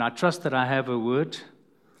I trust that I have a word.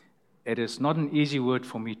 It is not an easy word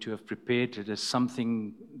for me to have prepared. It is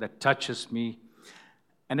something that touches me.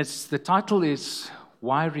 And the title is,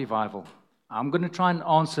 Why Revival? I'm going to try and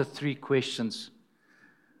answer 3 questions.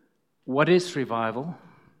 What is revival?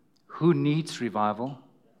 Who needs revival?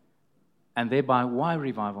 And thereby, why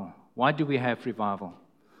revival? Why do we have revival?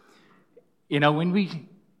 When we,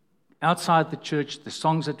 outside the church, the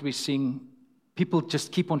songs that we sing, people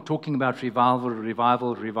just keep on talking about revival,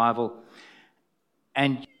 revival, revival.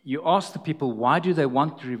 And you ask the people, why do they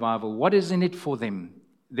want revival? What is in it for them?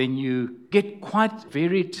 Then you get quite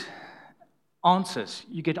varied answers.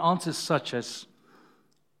 You get answers such as,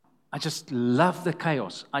 I just love the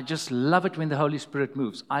chaos. I just love it when the Holy Spirit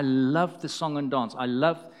moves. I love the song and dance. I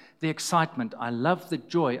love the excitement. I love the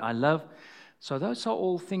joy. So those are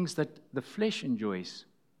all things that the flesh enjoys.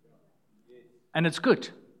 And it's good.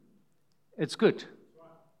 It's good.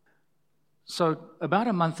 So about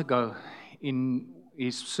a month ago, in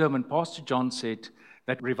his sermon, Pastor John said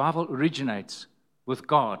that revival originates with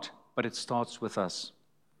God, but it starts with us.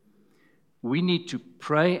 We need to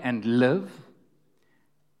pray and live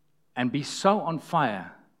and be so on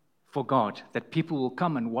fire for God that people will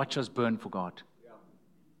come and watch us burn for God.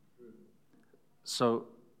 So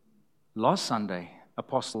last Sunday,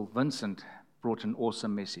 Apostle Vincent brought an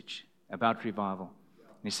awesome message about revival.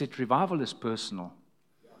 And he said, revival is personal.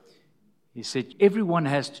 He said, everyone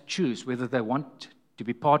has to choose whether they want to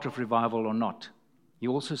be part of revival or not. He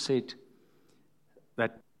also said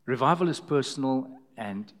that revival is personal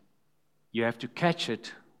and you have to catch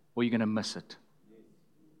it or you're going to miss it.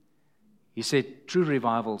 He said, true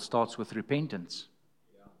revival starts with repentance.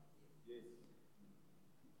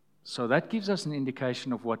 So that gives us an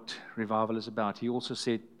indication of what revival is about. He also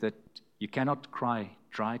said that you cannot cry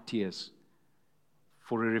dry tears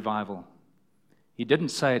for a revival. He didn't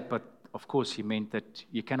say it, but of course he meant that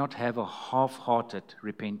you cannot have a half-hearted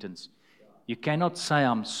repentance. You cannot say,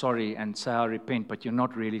 I'm sorry, and say, I repent, but you're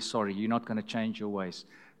not really sorry. You're not going to change your ways.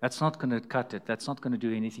 That's not going to cut it. That's not going to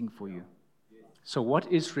do anything for you. So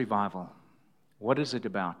what is revival? What is it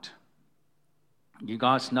about? You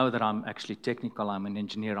guys know that I'm actually technical. I'm an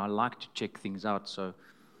engineer. I like to check things out. So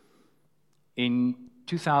in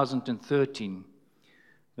 2013,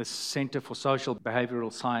 the Center for Social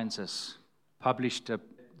Behavioral Sciences published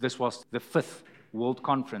this was the 5th World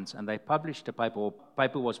Conference, and they published a paper.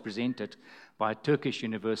 Paper was presented by a Turkish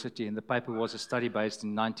university, and the paper was a study based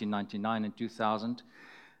in 1999 and 2000.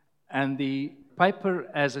 And the paper,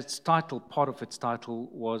 as its title, part of its title,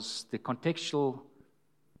 was the contextual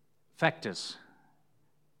factors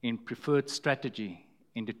in preferred strategy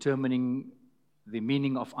in determining the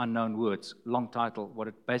meaning of unknown words. Long title. What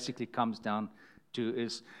it basically comes down to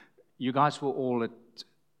is, you guys were all at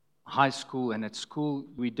high school, and at school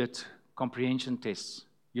we did comprehension tests.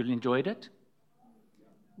 You enjoyed it?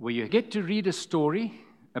 Where you get to read a story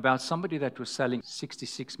about somebody that was selling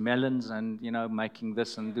 66 melons and, making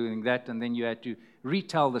this and doing that, and then you had to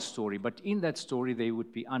retell the story. But in that story, there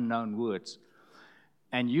would be unknown words.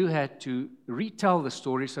 And you had to retell the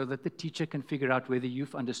story so that the teacher can figure out whether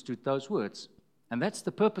you've understood those words. And that's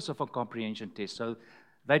the purpose of a comprehension test. So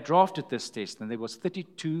they drafted this test, and there was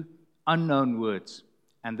 32 unknown words.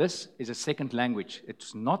 And this is a second language.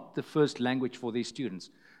 It's not the first language for these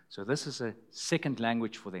students. So this is a second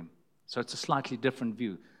language for them. So it's a slightly different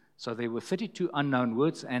view. So there were 32 unknown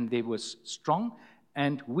words, and there was strong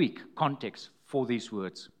and weak context for these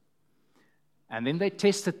words. And then they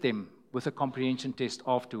tested them with a comprehension test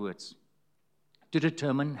afterwards to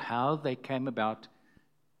determine how they came about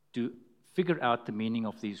to figure out the meaning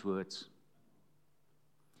of these words.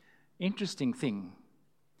 Interesting thing,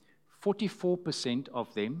 44%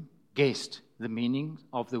 of them guessed the meaning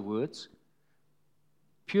of the words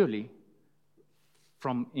purely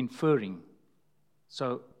from inferring.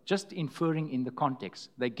 So just inferring in the context,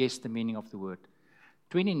 they guessed the meaning of the word.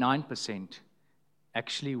 29%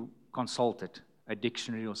 actually consulted a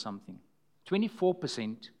dictionary or something.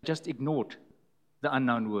 24% just ignored the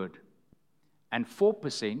unknown word. And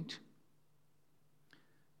 4%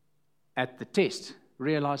 at the test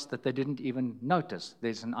realized that they didn't even notice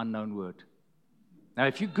there's an unknown word. Now,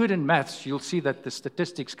 if you're good in maths, you'll see that the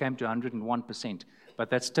statistics came to 101%, but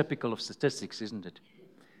that's typical of statistics, isn't it?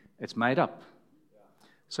 It's made up.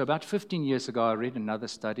 So about 15 years ago, I read another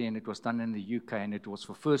study, and it was done in the UK, and it was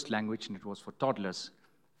for first language, and it was for toddlers,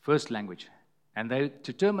 first language. And they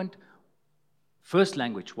determined first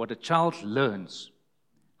language, what a child learns,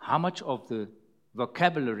 how much of the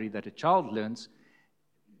vocabulary that a child learns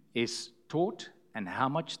is taught, and how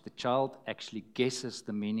much the child actually guesses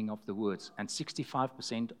the meaning of the words. And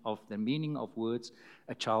 65% of the meaning of words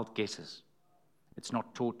a child guesses. It's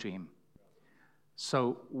not taught to him.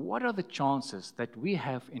 So what are the chances that we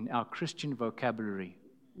have in our Christian vocabulary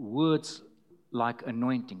words like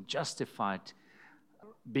anointing, justified,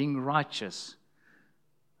 being righteous,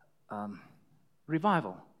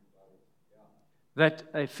 revival? That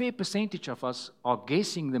a fair percentage of us are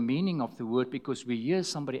guessing the meaning of the word because we hear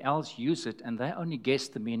somebody else use it and they only guess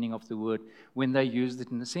the meaning of the word when they used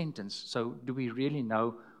it in a sentence. So do we really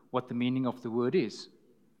know what the meaning of the word is?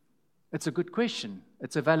 It's a good question.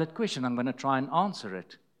 It's a valid question. I'm going to try and answer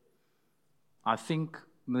it. I think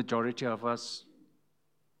the majority of us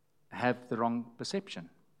have the wrong perception.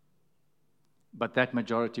 But that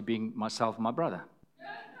majority being myself and my brother.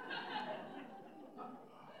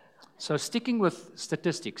 So sticking with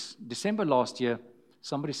statistics, December last year,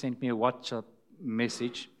 somebody sent me a WhatsApp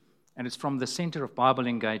message, and it's from the Center of Bible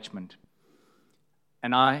Engagement.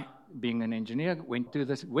 And I, being an engineer, went to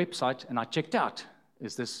this website and I checked out,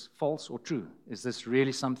 is this false or true? Is this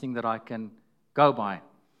really something that I can go by?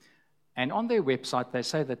 And on their website, they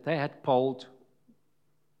say that they had polled,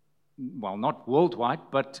 well, not worldwide,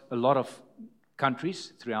 but a lot of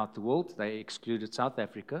countries throughout the world. They excluded South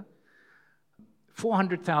Africa.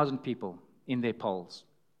 400,000 people in their polls.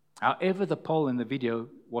 However, the poll in the video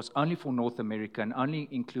was only for North America and only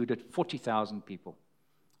included 40,000 people.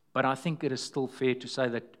 But I think it is still fair to say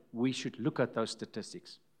that we should look at those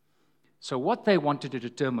statistics. So what they wanted to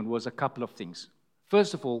determine was a couple of things.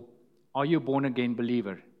 First of all, are you a born-again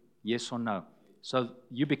believer? Yes or no? So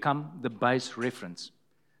you become the base reference.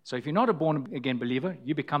 So if you're not a born-again believer,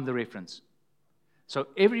 you become the reference. So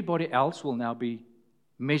everybody else will now be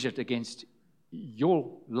measured against your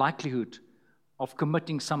likelihood of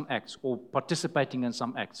committing some acts or participating in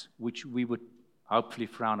some acts, which we would hopefully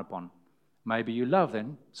frown upon. Maybe you love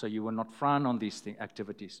them, so you will not frown on these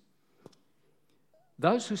activities.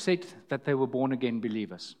 Those who said that they were born-again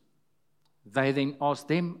believers, they then asked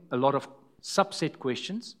them a lot of subset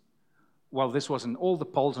questions. Well, this was in all the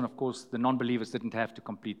polls, and of course the non-believers didn't have to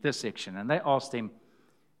complete this section. And they asked them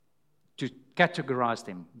to categorize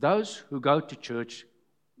them. Those who go to church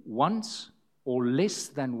once or less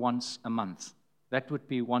than once a month. That would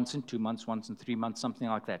be once in 2 months, once in 3 months, something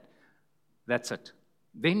like that. That's it.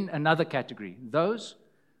 Then another category, those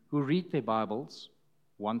who read their Bibles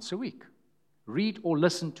once a week. Read or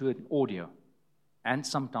listen to an audio and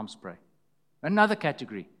sometimes pray. Another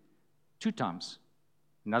category, 2 times.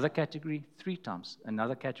 Another category, 3 times.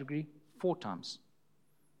 Another category, 4 times.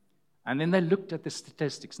 And then they looked at the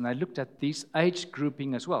statistics and they looked at these age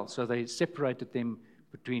grouping as well. So they separated them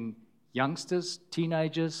between youngsters,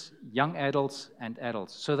 teenagers, young adults, and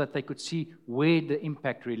adults, so that they could see where the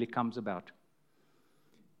impact really comes about.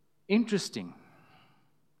 Interesting.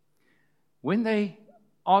 When they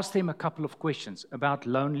asked them a couple of questions about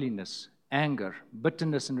loneliness, anger,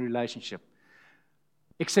 bitterness in relationship,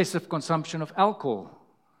 excessive consumption of alcohol,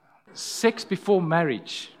 sex before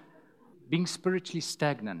marriage, being spiritually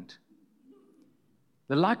stagnant,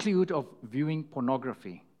 the likelihood of viewing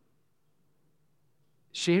pornography,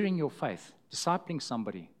 sharing your faith, discipling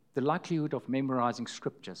somebody, the likelihood of memorizing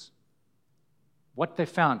scriptures. What they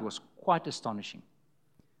found was quite astonishing.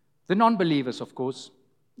 The non-believers, of course,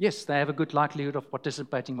 yes, they have a good likelihood of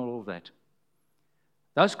participating in all of that.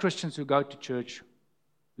 Those Christians who go to church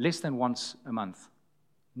less than once a month,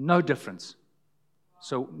 no difference.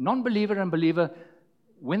 So non-believer and believer,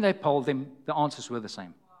 when they polled them, the answers were the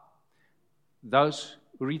same. Those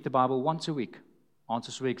who read the Bible once a week,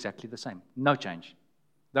 answers were exactly the same. No change.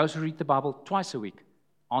 Those who read the Bible twice a week,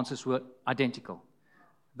 answers were identical.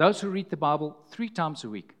 Those who read the Bible 3 times a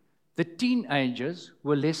week, the teenagers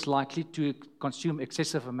were less likely to consume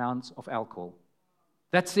excessive amounts of alcohol.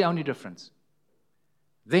 That's the only difference.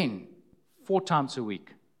 Then, 4 times a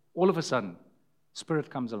week, all of a sudden, Spirit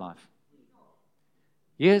comes alive.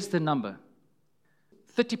 Here's the number.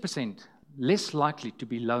 30% less likely to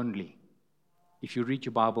be lonely if you read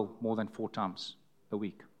your Bible more than 4 times a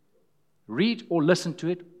week. Read or listen to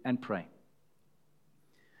it and pray.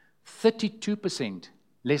 32%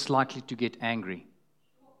 less likely to get angry.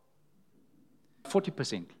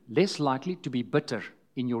 40% less likely to be bitter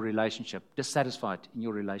in your relationship, dissatisfied in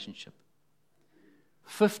your relationship.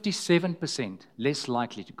 57% less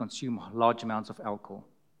likely to consume large amounts of alcohol.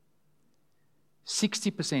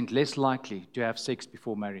 60% less likely to have sex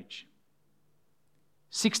before marriage.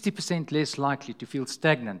 60% less likely to feel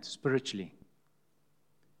stagnant spiritually.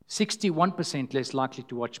 61% less likely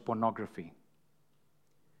to watch pornography.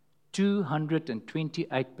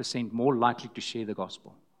 228% more likely to share the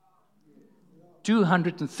gospel.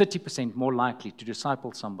 230% more likely to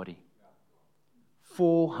disciple somebody.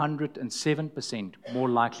 407% more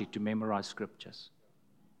likely to memorize scriptures.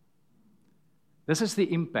 This is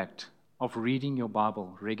the impact of reading your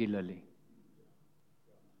Bible regularly.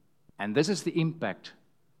 And this is the impact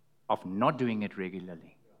of not doing it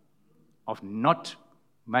regularly, of not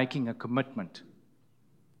making a commitment.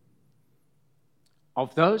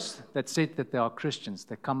 Of those that said that they are Christians,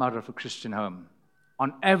 that come out of a Christian home,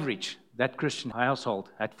 on average, that Christian household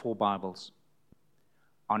had 4 Bibles.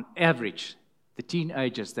 On average, the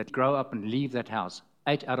teenagers that grow up and leave that house,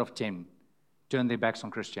 8 out of 10 turn their backs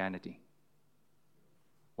on Christianity.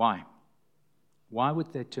 Why? Why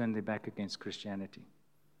would they turn their back against Christianity?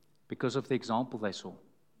 Because of the example they saw.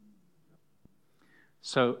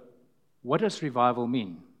 So, what does revival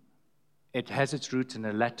mean? It has its root in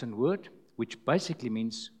a Latin word, which basically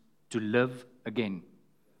means to live again.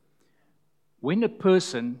 When a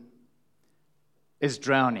person is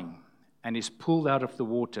drowning and is pulled out of the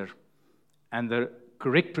water, and the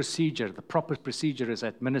correct procedure, the proper procedure is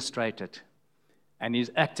administered, and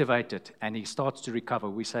he's activated, and he starts to recover,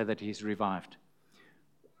 we say that he's revived.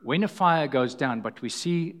 When a fire goes down, but we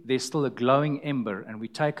see there's still a glowing ember, and we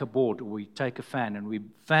take a board, or we take a fan, and we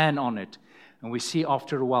fan on it, and we see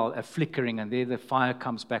after a while a flickering, and there the fire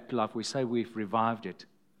comes back to life, we say we've revived it.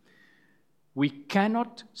 We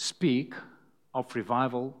cannot speak of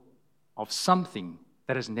revival of something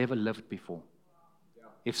that has never lived before.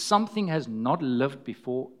 If something has not lived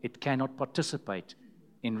before, it cannot participate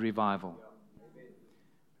in revival.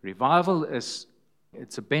 Revival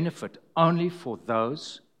it's a benefit only for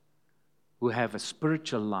those who have a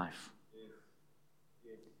spiritual life.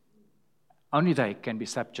 Only they can be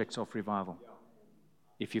subjects of revival.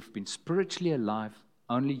 If you've been spiritually alive,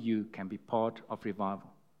 only you can be part of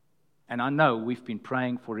revival. And I know we've been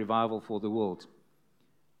praying for revival for the world,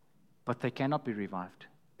 but they cannot be revived.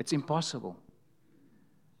 It's impossible.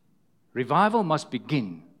 Revival must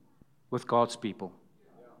begin with God's people.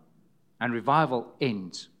 And revival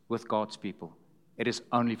ends with God's people. It is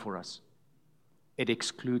only for us. It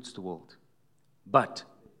excludes the world. But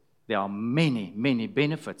there are many, many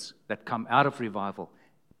benefits that come out of revival,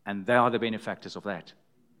 and they are the benefactors of that.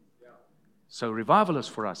 So revival is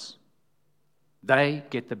for us. They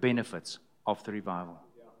get the benefits of the revival.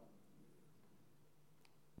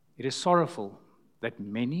 It is sorrowful that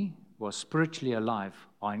many who are spiritually alive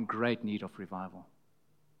are in great need of revival.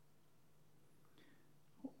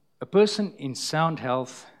 A person in sound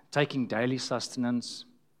health, taking daily sustenance,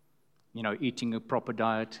 eating a proper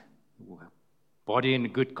diet, body in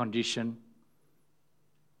good condition,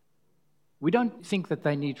 we don't think that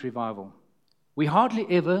they need revival. We hardly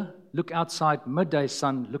ever look outside midday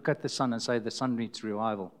sun, look at the sun and say the sun needs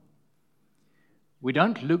revival. We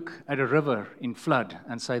don't look at a river in flood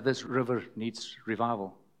and say this river needs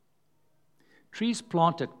revival. Trees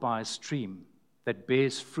planted by a stream that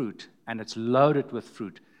bears fruit and it's loaded with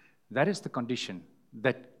fruit, that is the condition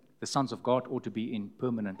that the sons of God ought to be in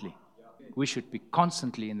permanently. We should be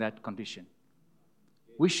constantly in that condition.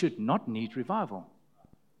 We should not need revival.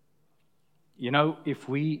 If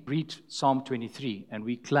we read Psalm 23 and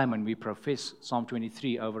we claim and we profess Psalm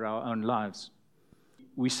 23 over our own lives,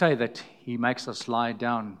 we say that He makes us lie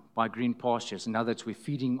down by green pastures. In other words, we're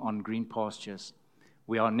feeding on green pastures.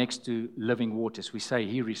 We are next to living waters. We say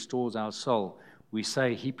He restores our soul. We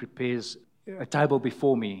say He prepares a table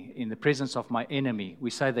before me in the presence of my enemy. We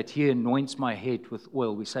say that He anoints my head with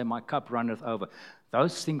oil. We say my cup runneth over.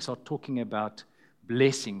 Those things are talking about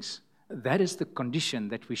blessings. That is the condition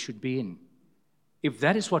that we should be in. If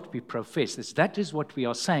that is what we profess, if that is what we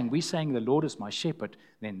are saying, we're saying the Lord is my shepherd,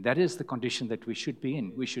 then that is the condition that we should be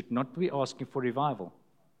in. We should not be asking for revival.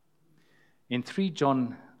 In 3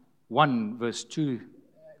 John 1, verse 2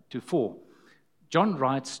 to 4, John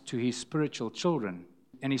writes to his spiritual children,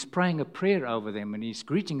 and he's praying a prayer over them, and he's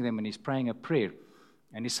greeting them, and he's praying a prayer.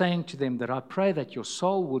 And he's saying to them that I pray that your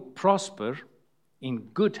soul would prosper in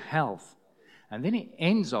good health. And then he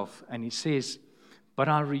ends off and he says, but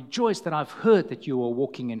I rejoice that I've heard that you are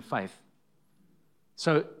walking in faith.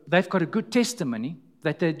 So they've got a good testimony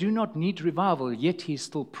that they do not need revival, yet he's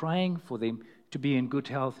still praying for them to be in good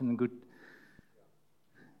health and in good.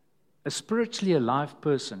 A spiritually alive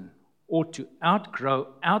person ought to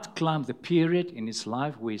outclimb the period in his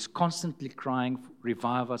life where he's constantly crying,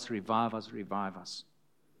 revive us, revive us, revive us.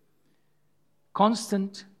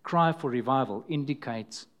 Constant cry for revival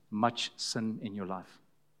indicates much sin in your life.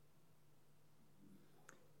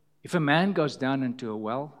 If a man goes down into a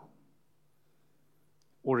well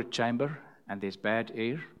or a chamber and there's bad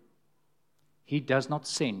air, he does not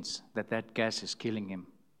sense that that gas is killing him.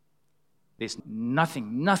 There's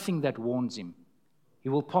nothing that warns him. He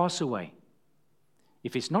will pass away.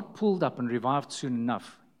 If he's not pulled up and revived soon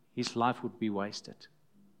enough, his life would be wasted.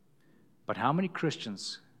 But how many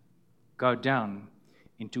Christians go down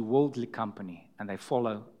into worldly company and they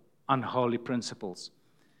follow unholy principles.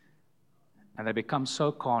 And they become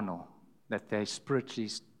so carnal that they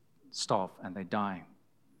spiritually starve and they die.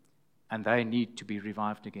 And they need to be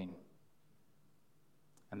revived again.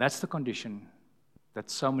 And that's the condition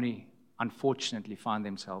that so many unfortunately find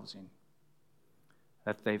themselves in.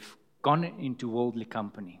 That they've gone into worldly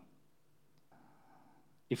company.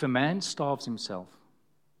 If a man starves himself,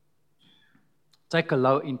 take a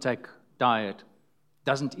low intake diet,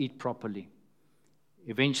 doesn't eat properly,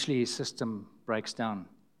 eventually his system breaks down.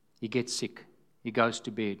 He gets sick. He goes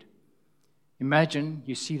to bed. Imagine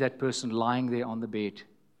you see that person lying there on the bed.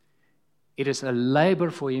 It is a labor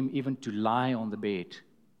for him even to lie on the bed.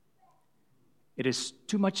 It is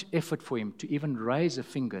too much effort for him to even raise a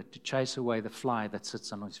finger to chase away the fly that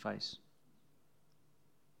sits on his face.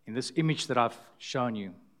 In this image that I've shown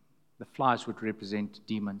you, the flies would represent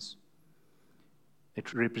demons.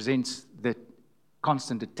 It represents the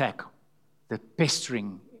constant attack, the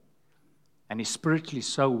pestering, and he's spiritually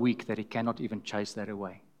so weak that he cannot even chase that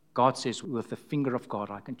away. God says, with the finger of God,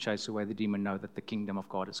 I can chase away the demon, know that the kingdom of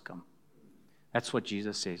God has come. That's what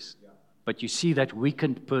Jesus says. But you see that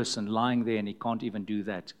weakened person lying there and he can't even do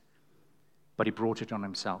that. But he brought it on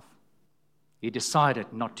himself. He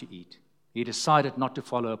decided not to eat. He decided not to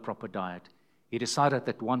follow a proper diet. He decided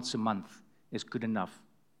that once a month is good enough.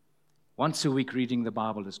 Once a week reading the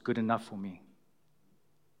Bible is good enough for me.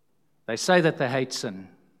 They say that they hate sin,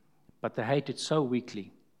 but they hate it so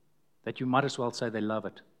weakly that you might as well say they love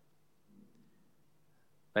it.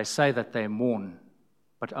 They say that they mourn,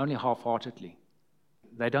 but only half-heartedly.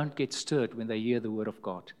 They don't get stirred when they hear the word of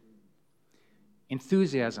God.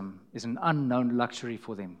 Enthusiasm is an unknown luxury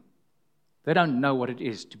for them. They don't know what it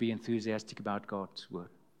is to be enthusiastic about God's word.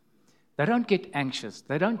 They don't get anxious.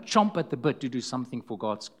 They don't chomp at the bit to do something for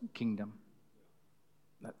God's kingdom.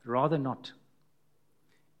 Rather not.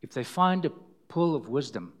 If they find a pool of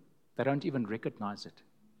wisdom, they don't even recognize it.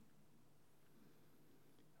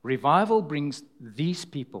 Revival brings these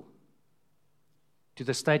people to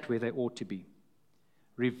the state where they ought to be.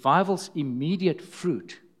 Revival's immediate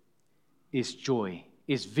fruit is joy,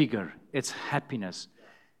 is vigor, it's happiness.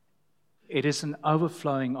 It is an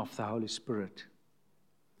overflowing of the Holy Spirit.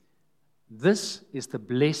 This is the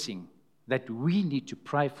blessing that we need to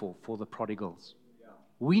pray for the prodigals.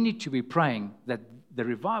 We need to be praying that the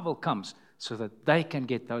revival comes so that they can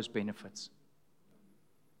get those benefits.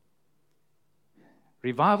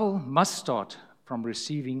 Revival must start from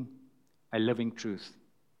receiving a living truth.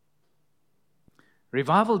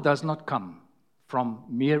 Revival does not come from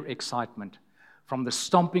mere excitement, from the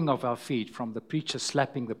stomping of our feet, from the preacher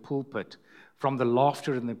slapping the pulpit, from the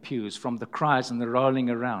laughter in the pews, from the cries and the rolling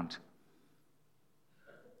around.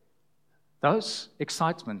 Those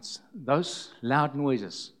excitements, those loud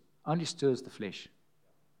noises, only stirs the flesh.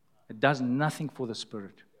 It does nothing for the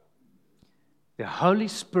spirit. The Holy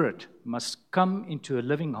Spirit must come into a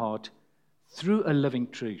living heart through a living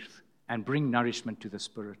truth and bring nourishment to the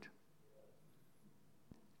spirit.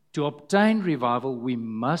 To obtain revival, we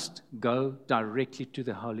must go directly to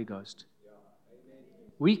the Holy Ghost.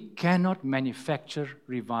 We cannot manufacture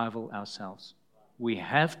revival ourselves. We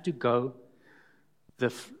have to go.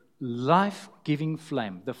 The life-giving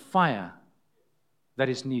flame, the fire that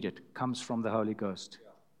is needed, comes from the Holy Ghost.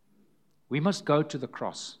 We must go to the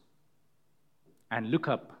cross and look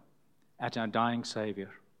up at our dying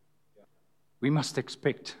Savior. We must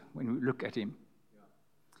expect, when we look at Him,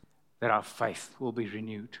 that our faith will be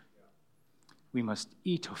renewed. We must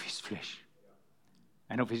eat of His flesh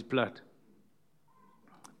and of His blood.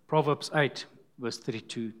 Proverbs 8, verse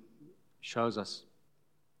 32 shows us,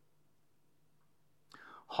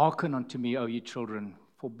 "Hearken unto me, O ye children,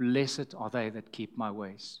 for blessed are they that keep my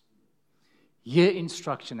ways. Hear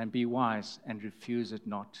instruction and be wise, and refuse it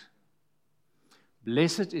not.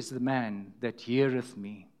 Blessed is the man that heareth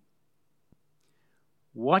me,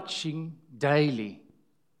 watching daily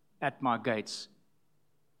at my gates."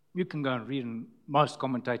 You can go and read, and most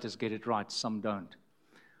commentators get it right, some don't.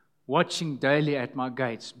 Watching daily at my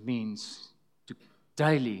gates means to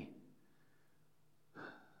daily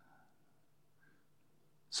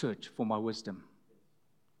search for my wisdom.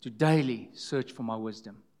 To daily search for my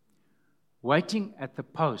wisdom. Waiting at the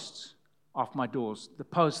posts of my doors. The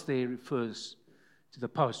post there refers to the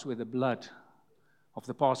post where the blood of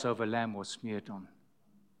the Passover lamb was smeared on.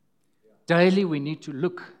 Daily we need to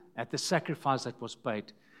look at the sacrifice that was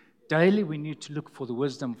paid. Daily we need to look for the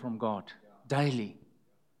wisdom from God. Daily.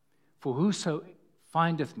 For whoso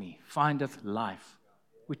findeth me, findeth life.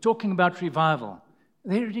 We're talking about revival.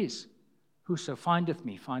 There it is. Whoso findeth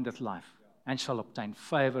me, findeth life, and shall obtain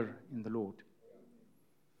favor in the Lord.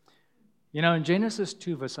 You know, in Genesis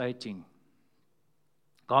 2, verse 18,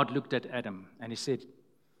 God looked at Adam and he said,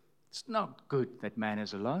 it's not good that man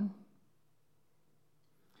is alone.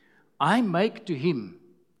 I make to him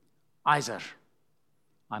Izer.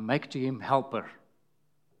 I make to him helper.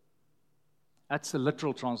 That's the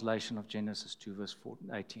literal translation of Genesis 2, verse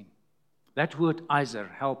 18. That word Izer,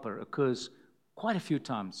 helper, occurs quite a few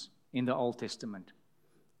times in the Old Testament.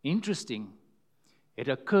 Interesting, it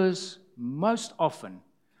occurs most often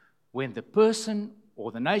when the person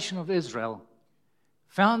or the nation of Israel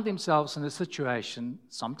found themselves in a situation,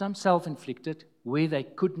 sometimes self-inflicted, where they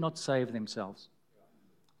could not save themselves.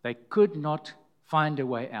 They could not find a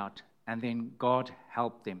way out, and then God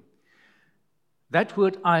helped them. That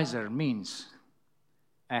word Izer means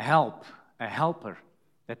a helper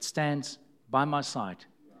that stands by my side.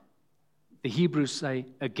 The Hebrews say,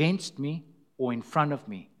 against me or in front of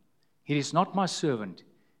me. He is not my servant,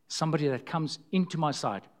 somebody that comes into my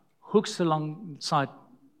side, hooks alongside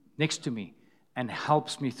next to me, and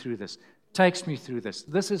helps me through this, takes me through this.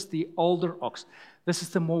 This is the older ox. This is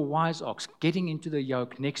the more wise ox, getting into the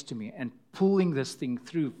yoke next to me and pulling this thing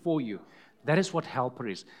through for you. That is what helper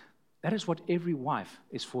is. That is what every wife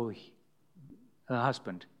is for her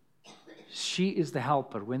husband. She is the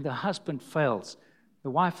helper. When the husband fails, the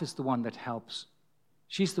wife is the one that helps.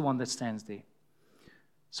 She's the one that stands there.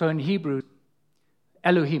 So in Hebrew,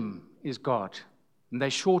 Elohim is God. And they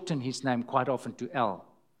shorten his name quite often to El.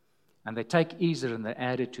 And they take Ezer and they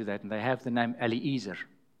add it to that, and they have the name Eliezer.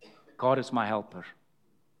 God is my helper.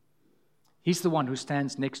 He's the one who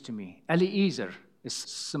stands next to me. Eliezer is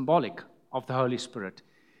symbolic of the Holy Spirit.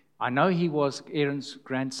 I know he was Aaron's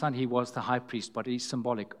grandson, he was the high priest, but he's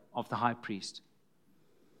symbolic of the high priest.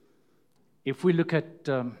 If we look at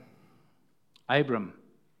Abram,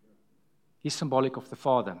 he's symbolic of the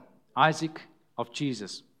Father. Isaac, of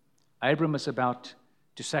Jesus. Abram is about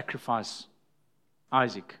to sacrifice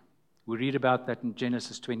Isaac. We read about that in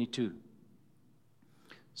Genesis 22.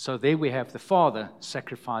 So there we have the Father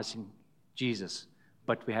sacrificing Jesus,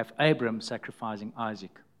 but we have Abram sacrificing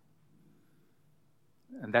Isaac.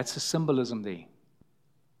 And that's the symbolism there.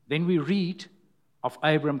 Then we read of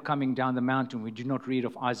Abram coming down the mountain. We do not read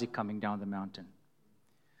of Isaac coming down the mountain.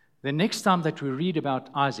 The next time that we read about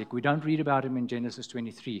Isaac, we don't read about him in Genesis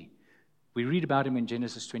 23. We read about him in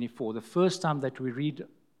Genesis 24. The first time that we read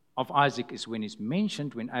of Isaac is when he's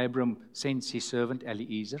mentioned, when Abram sends his servant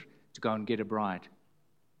Eliezer to go and get a bride.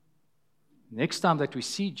 Next time that we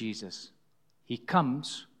see Jesus, he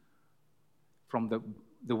comes from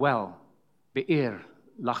the well, Be'er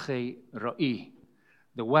Lachei Ra'i,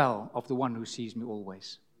 the well of the one who sees me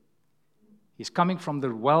always. He's coming from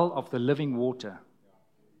the well of the living water.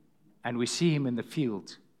 And we see him in the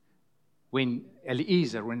field when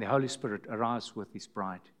Eliezer, when the Holy Spirit arrives with his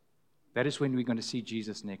bride. That is when we're going to see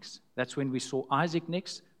Jesus next. That's when we saw Isaac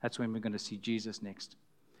next. That's when we're going to see Jesus next.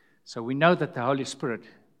 So we know that the Holy Spirit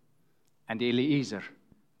and Eliezer,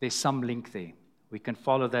 there's some link there. We can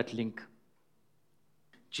follow that link.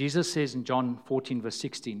 Jesus says in John 14, verse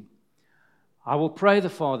 16, I will pray the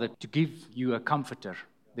Father to give you a comforter.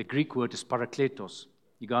 The Greek word is parakletos.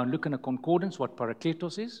 You go and look in a concordance what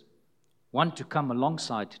parakletos is. One to come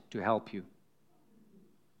alongside to help you.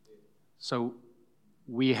 So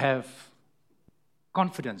we have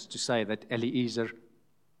confidence to say that Eliezer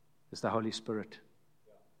is the Holy Spirit.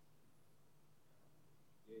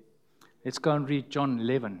 Let's go and read John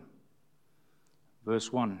 11,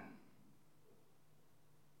 verse 1.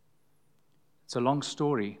 It's a long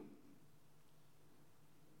story,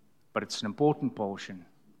 but it's an important portion.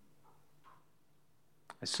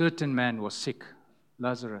 A certain man was sick,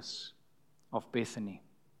 Lazarus of Bethany.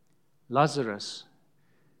 Lazarus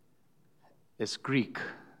is Greek.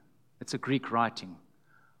 It's a Greek writing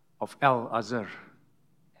of El-Azar,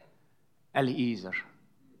 Eliezer.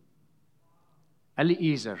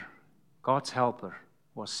 Eliezer, God's helper,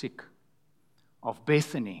 was sick. Of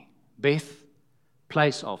Bethany, Beth,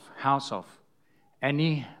 place of, house of.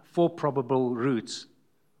 Any four probable roots.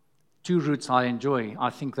 Two roots I enjoy. I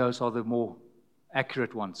think those are the more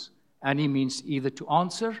accurate ones. Any means either to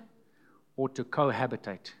answer or to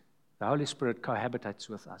cohabitate. The Holy Spirit cohabitates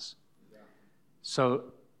with us. So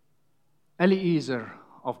Eliezer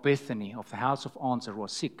of Bethany, of the house of answer,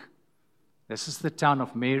 was sick. This is the town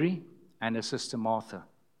of Mary and her sister Martha.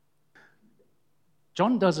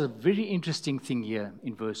 John does a very interesting thing here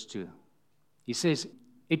in verse 2. He says,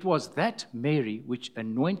 it was that Mary which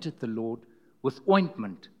anointed the Lord with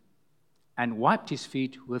ointment and wiped his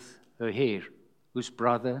feet with her hair, whose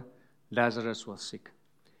brother Lazarus was sick.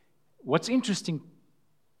 What's interesting,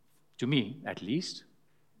 to me at least,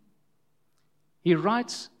 he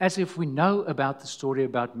writes as if we know about the story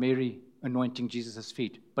about Mary anointing Jesus'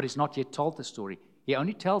 feet, but he's not yet told the story. He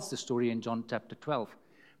only tells the story in John chapter 12.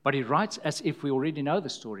 But he writes as if we already know the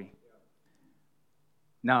story.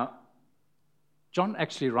 Now, John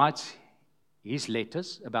actually writes his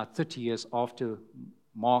letters about 30 years after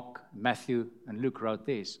Mark, Matthew, and Luke wrote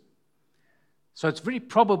theirs. So it's very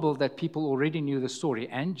probable that people already knew the story.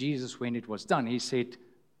 And Jesus, when it was done, he said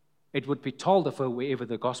it would be told of her wherever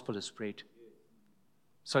the gospel is spread.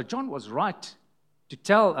 So John was right to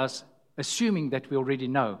tell us, assuming that we already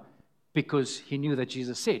know, because he knew that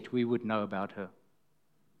Jesus said we would know about her.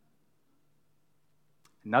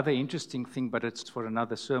 Another interesting thing, but it's for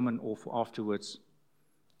another sermon or for afterwards,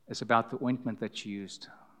 is about the ointment that she used.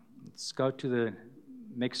 Let's go to the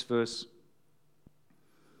next verse.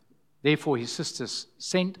 Therefore his sisters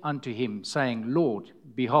sent unto him, saying, Lord,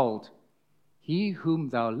 behold, he whom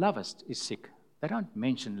thou lovest is sick. They don't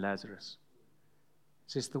mention Lazarus.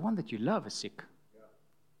 It says, the one that you love is sick.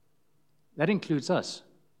 That includes us.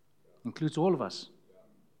 Includes all of us.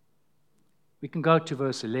 We can go to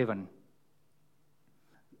verse 11.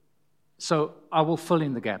 So I will fill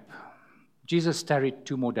in the gap. Jesus tarried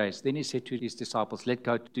 2 more days. Then he said to his disciples, let's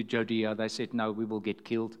go to Judea. They said, no, we will get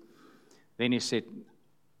killed. Then he said,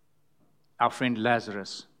 our friend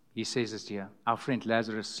Lazarus, he says this here, our friend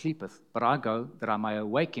Lazarus sleepeth, but I go that I may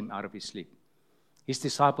awake him out of his sleep. His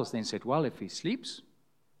disciples then said, well, if he sleeps,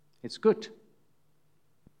 it's good.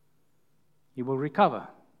 He will recover.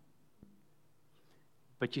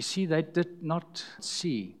 But you see, they did not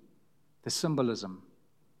see the symbolism.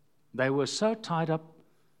 They were so tied up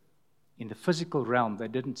in the physical realm, they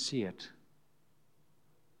didn't see it.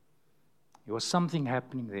 There was something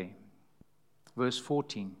happening there. Verse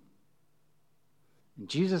 14. And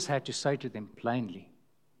Jesus had to say to them plainly,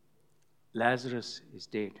 Lazarus is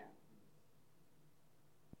dead.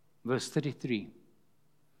 Verse 33.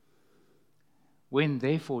 When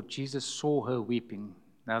therefore Jesus saw her weeping,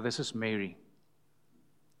 now this is Mary,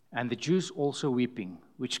 and the Jews also weeping,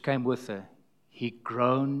 which came with her, he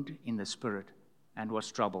groaned in the spirit and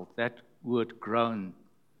was troubled. That word groan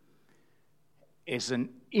is an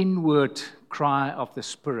inward cry of the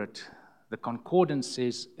spirit. The concordance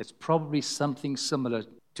says it's probably something similar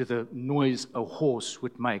to the noise a horse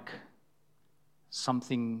would make.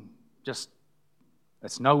 Something just,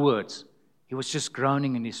 it's no words. He was just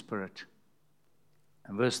groaning in his spirit.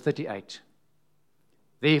 And verse 38,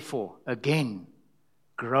 therefore, again,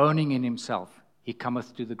 groaning in himself, he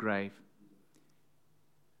cometh to the grave.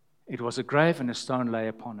 It was a grave and a stone lay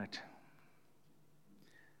upon it.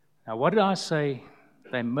 Now, what did I say?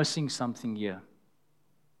 They're missing something here.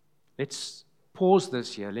 Let's pause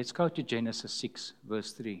this here. Let's go to Genesis 6,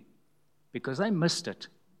 verse 3, because they missed it.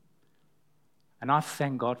 And I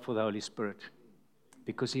thank God for the Holy Spirit,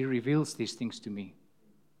 because he reveals these things to me.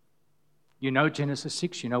 You know Genesis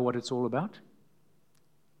 6, you know what it's all about?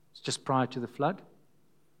 It's just prior to the flood.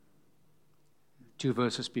 2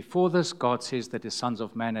 verses before this, God says that the sons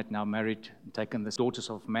of man had now married and taken the daughters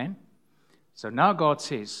of man. So now God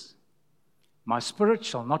says, my spirit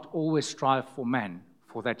shall not always strive for man,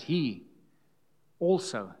 for that he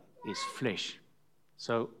also is flesh.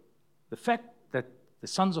 So the fact that the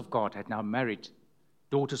sons of God had now married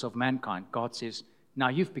daughters of mankind, God says, now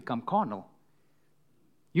you've become carnal.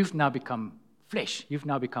 You've now become flesh. You've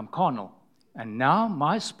now become carnal. And now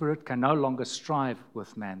my spirit can no longer strive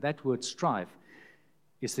with man. That word strive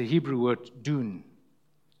is the Hebrew word dun.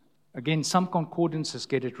 Again, some concordances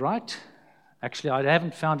get it right. Actually, I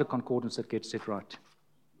haven't found a concordance that gets it right.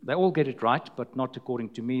 They all get it right, but not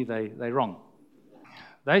according to me. They're wrong.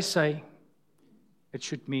 They say it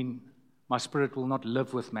should mean my spirit will not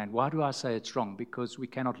live with man. Why do I say it's wrong? Because we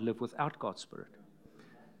cannot live without God's spirit.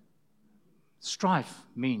 Strife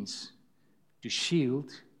means to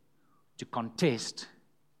shield, to contest,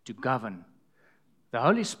 to govern. The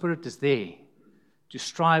Holy Spirit is there to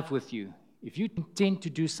strive with you. If you intend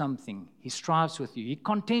to do something, he strives with you. He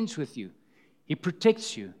contends with you. He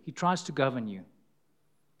protects you. He tries to govern you.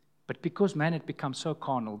 But because man had become so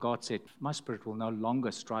carnal, God said, my spirit will no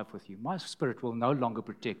longer strive with you. My spirit will no longer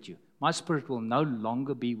protect you. My spirit will no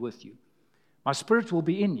longer be with you. My spirit will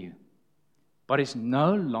be in you, but it's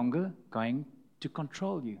no longer going to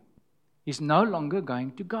control you. He's no longer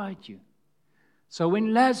going to guide you. So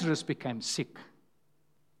when Lazarus became sick,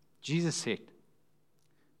 Jesus said,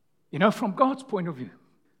 from God's point of view,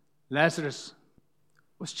 Lazarus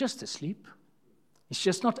was just asleep. He's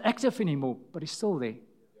just not active anymore, but he's still there.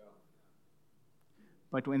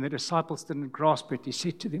 But when the disciples didn't grasp it, he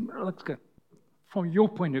said to them, look, from your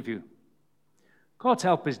point of view, God's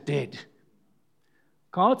help is dead.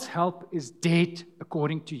 God's help is dead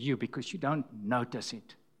according to you because you don't notice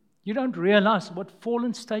it. You don't realize what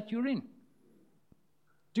fallen state you're in.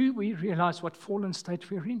 Do we realize what fallen state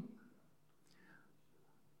we're in?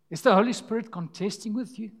 Is the Holy Spirit contesting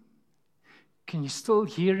with you? Can you still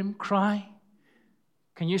hear Him cry?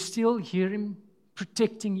 Can you still hear Him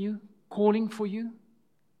protecting you, calling for you?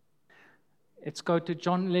 Let's go to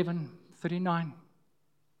John 11:39.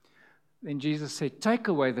 Then Jesus said, "Take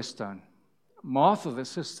away the stone." Martha, the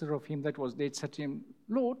sister of him that was dead, said to him,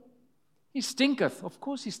 "Lord, he stinketh." Of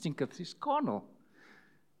course he stinketh. He's carnal.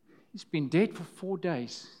 He's been dead for 4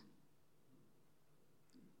 days.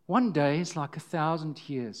 1 day is like 1,000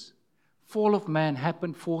 years. Fall of man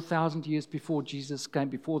happened 4,000 years before Jesus came,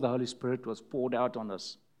 before the Holy Spirit was poured out on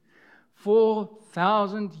us.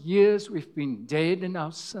 4,000 years we've been dead in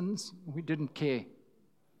our sins. We didn't care.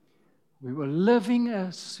 We were living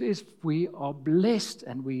as if we are blessed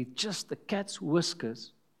and we just the cat's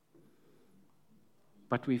whiskers.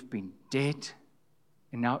 But we've been dead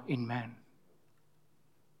and now in man.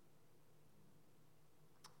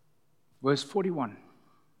 Verse 41.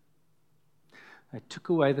 They took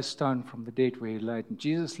away the stone from the dead where he lay. And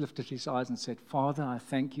Jesus lifted his eyes and said, "Father, I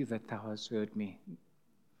thank you that thou hast heard me.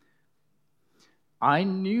 I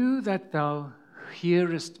knew that thou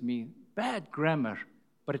hearest me." Bad grammar,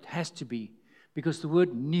 but it has to be. Because the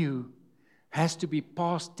word knew has to be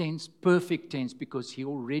past tense, perfect tense, because he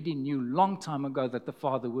already knew long time ago that the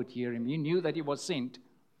Father would hear him. He knew that he was sent.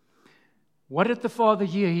 What did the Father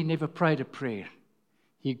hear? He never prayed a prayer.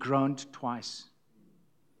 He groaned twice.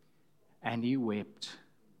 And he wept.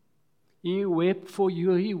 He wept for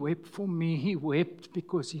you. He wept for me. He wept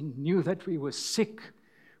because he knew that we were sick.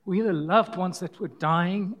 We were the loved ones that were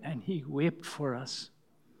dying, and he wept for us.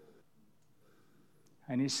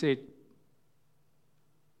 And he said,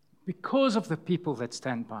 because of the people that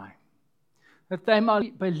stand by, that they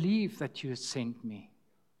might believe that you sent me,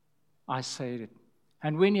 I said it.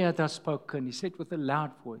 And when he had thus spoken, he said with a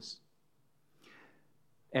loud voice,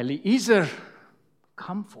 Eliezer,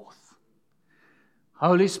 come forth.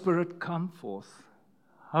 Holy Spirit, come forth.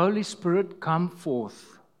 Holy Spirit, come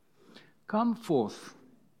forth. Come forth.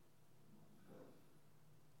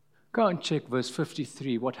 Go and check verse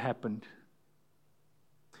 53, what happened.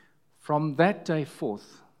 From that day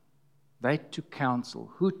forth, they took counsel.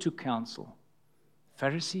 Who took counsel?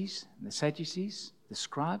 Pharisees, the Sadducees, the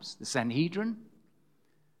scribes, the Sanhedrin,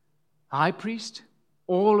 high priest,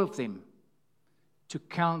 all of them took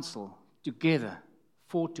counsel together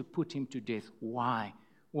for to put him to death. Why?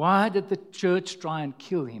 Why did the church try and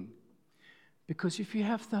kill him? Because if you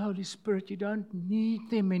have the Holy Spirit, you don't need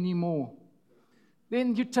them anymore.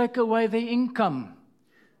 Then you take away their income.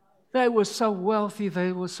 They were so wealthy,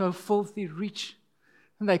 they were so filthy rich,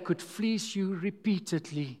 and they could fleece you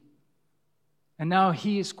repeatedly. And now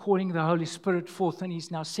he is calling the Holy Spirit forth, and he's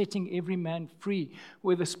now setting every man free.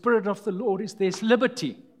 Where the Spirit of the Lord is, there's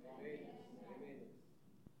liberty.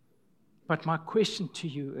 But my question to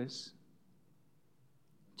you is,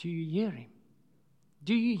 do you hear him?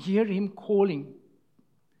 Do you hear him calling?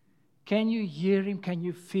 Can you hear him? Can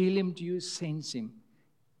you feel him? Do you sense him?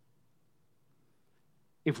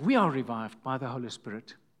 If we are revived by the Holy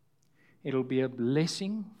Spirit, it'll be a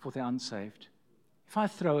blessing for the unsaved. If I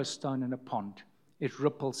throw a stone in a pond, it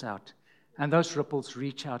ripples out, and those ripples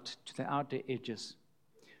reach out to the outer edges.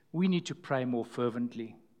 We need to pray more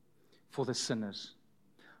fervently for the sinners,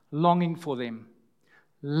 longing for them,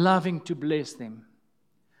 loving to bless them.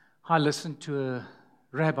 I listened to a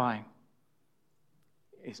rabbi,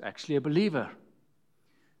 he's actually a believer,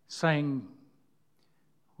 saying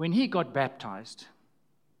when he got baptized,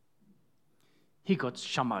 he got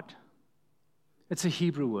shamad. It's a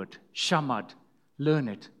Hebrew word, shamad. Learn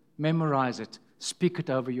it, memorize it, speak it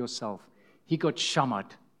over yourself. He got shamad.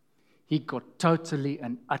 He got totally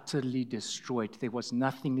and utterly destroyed. There was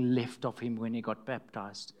nothing left of him when he got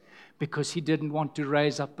baptized because he didn't want to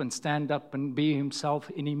raise up and stand up and be himself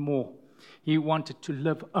anymore. He wanted to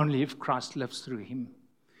live only if Christ lives through him.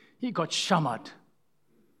 He got shamad.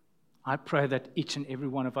 I pray that each and every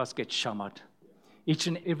one of us gets shamad. Each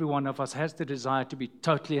and every one of us has the desire to be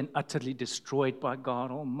totally and utterly destroyed by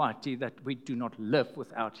God Almighty, that we do not live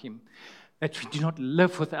without him, that we do not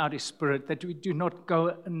live without his Spirit, that we do not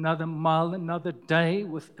go another mile, another day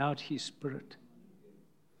without his Spirit.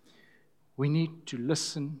 We need to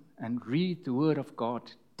listen and read the Word of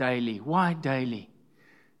God daily. Why daily?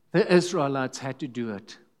 The Israelites had to do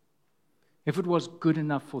it. If it was good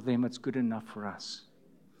enough for them, it's good enough for us.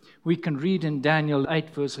 We can read in Daniel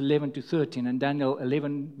 8, verse 11 to 13, and Daniel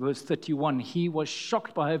 11, verse 31, he was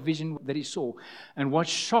shocked by a vision that he saw. And what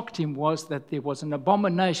shocked him was that there was an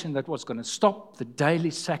abomination that was going to stop the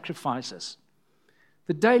daily sacrifices.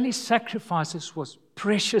 The daily sacrifices was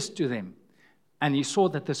precious to them. And he saw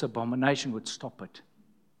that this abomination would stop it.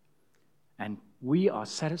 And we are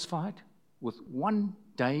satisfied with one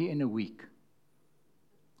day in a week.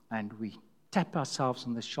 And we tap ourselves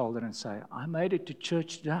on the shoulder and say, I made it to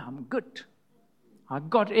church today. I'm good. I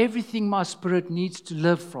got everything my spirit needs to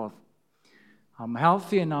live for. I'm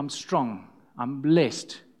healthy and I'm strong. I'm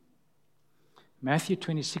blessed. Matthew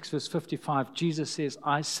 26, verse 55, Jesus says,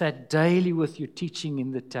 I sat daily with you teaching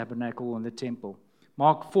in the tabernacle or in the temple.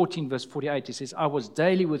 Mark 14, verse 48, he says, I was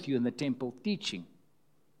daily with you in the temple teaching.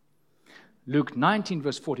 Luke 19,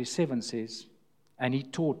 verse 47 says, and he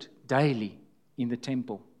taught daily in the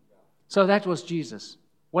temple. So that was Jesus.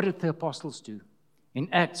 What did the apostles do? In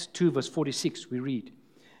Acts 2, verse 46, we read,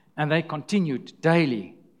 and they continued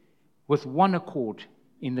daily with one accord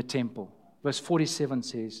in the temple. Verse 47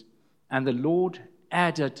 says, and the Lord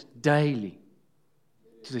added daily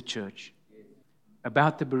to the church.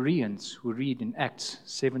 About the Bereans, we read in Acts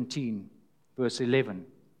 17, verse 11,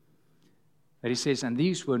 that he says, and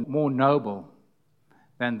these were more noble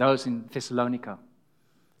than those in Thessalonica.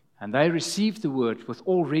 And they received the word with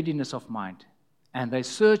all readiness of mind. And they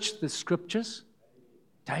searched the scriptures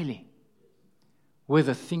daily,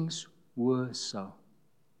 whether things were so.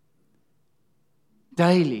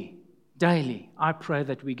 Daily, I pray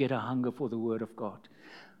that we get a hunger for the word of God.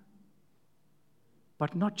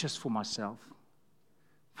 But not just for myself,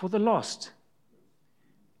 for the lost.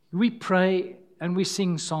 We pray and we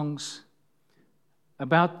sing songs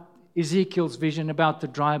about Ezekiel's vision, about the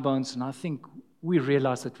dry bones, and I think we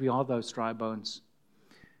realize that we are those dry bones.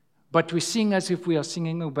 But we sing as if we are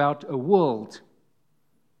singing about a world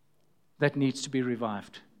that needs to be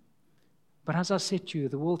revived. But as I said to you,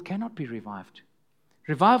 the world cannot be revived.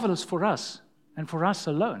 Revival is for us, and for us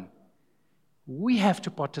alone. We have to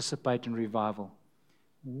participate in revival.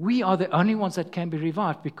 We are the only ones that can be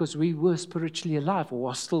revived because we were spiritually alive or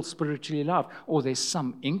are still spiritually alive, or there's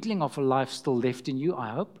some inkling of a life still left in you, I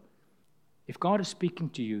hope. If God is speaking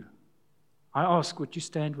to you, I ask, would you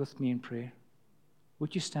stand with me in prayer?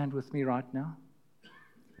 Would you stand with me right now?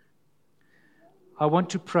 I want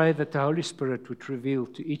to pray that the Holy Spirit would reveal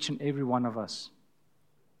to each and every one of us,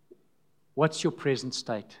 what's your present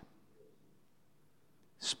state?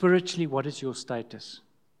 Spiritually, what is your status?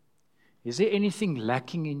 Is there anything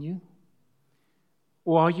lacking in you?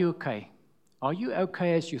 Or are you okay? Are you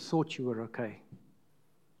okay as you thought you were okay?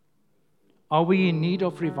 Are we in need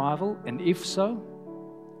of revival? And if so,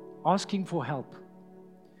 asking for help.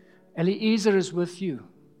 Eliezer is with you.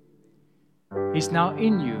 He's now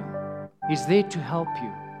in you. He's there to help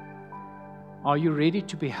you. Are you ready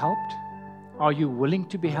to be helped? Are you willing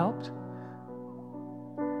to be helped?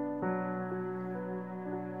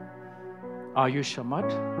 Are you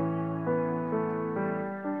shamad?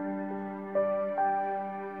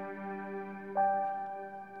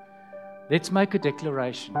 Let's make a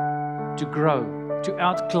declaration to grow, to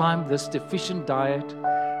outclimb this deficient diet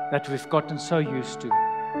that we've gotten so used to.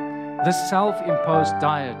 This self-imposed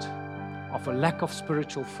diet of a lack of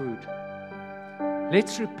spiritual food.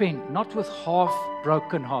 Let's repent, not with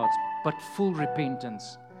half-broken hearts, but full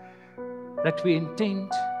repentance, that we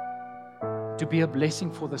intend to be a blessing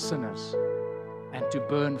for the sinners and to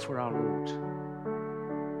burn for our Lord.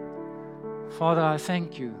 Father, I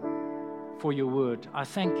thank you for your word. I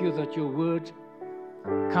thank you that your word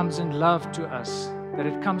comes in love to us, that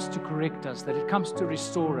it comes to correct us, that it comes to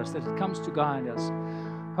restore us, that it comes to guide us.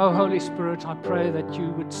 Oh, Holy Spirit, I pray that you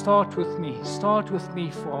would start with me,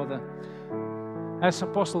 Father. As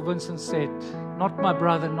Apostle Vincent said, not my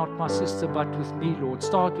brother, not my sister, but with me, Lord.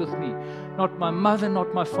 Start with me. Not my mother,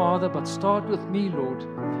 not my father, but start with me, Lord.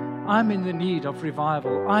 I'm in the need of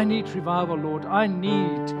revival. I need revival, Lord. I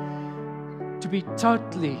need to be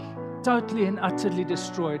totally and utterly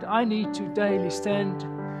destroyed. I need to daily stand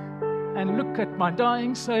and look at my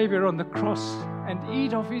dying Savior on the cross and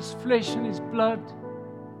eat of his flesh and his blood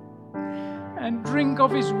and drink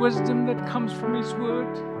of his wisdom that comes from his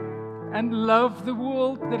word and love the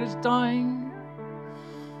world that is dying.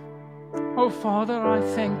 Oh, Father, I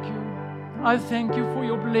thank you. I thank you for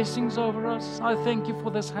your blessings over us. I thank you for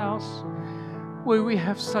this house where we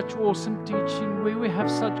have such awesome teaching, where we have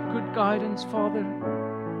such good guidance, Father.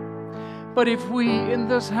 But if we in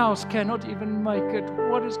this house cannot even make it,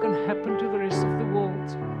 what is going to happen to the rest of the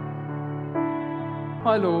world?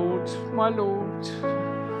 My Lord,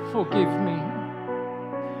 forgive me.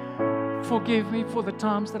 Forgive me for the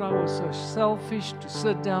times that I was so selfish to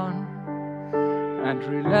sit down and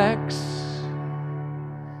relax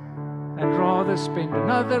and rather spend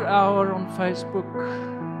another hour on Facebook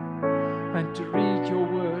than to read your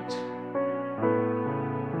word.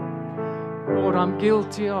 Lord, I'm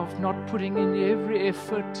guilty of not putting in every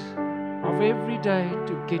effort of every day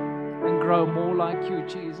to get and grow grow more like you,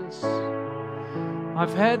 Jesus.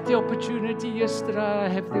 I've had the opportunity yesterday, I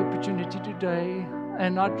have the opportunity today,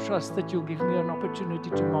 and I trust that you'll give me an opportunity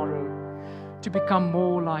tomorrow to become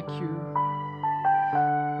more like you.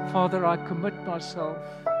 Father, I commit myself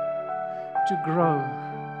to grow,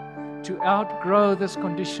 to outgrow this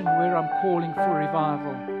condition where I'm calling for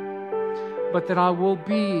revival, but that I will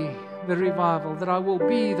be the revival, that I will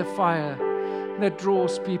be the fire that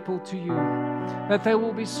draws people to you, that they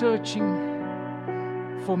will be searching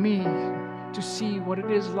for me to see what it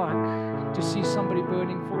is like to see somebody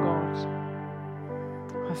burning for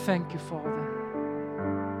God. I thank you,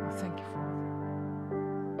 Father. I thank you, Father.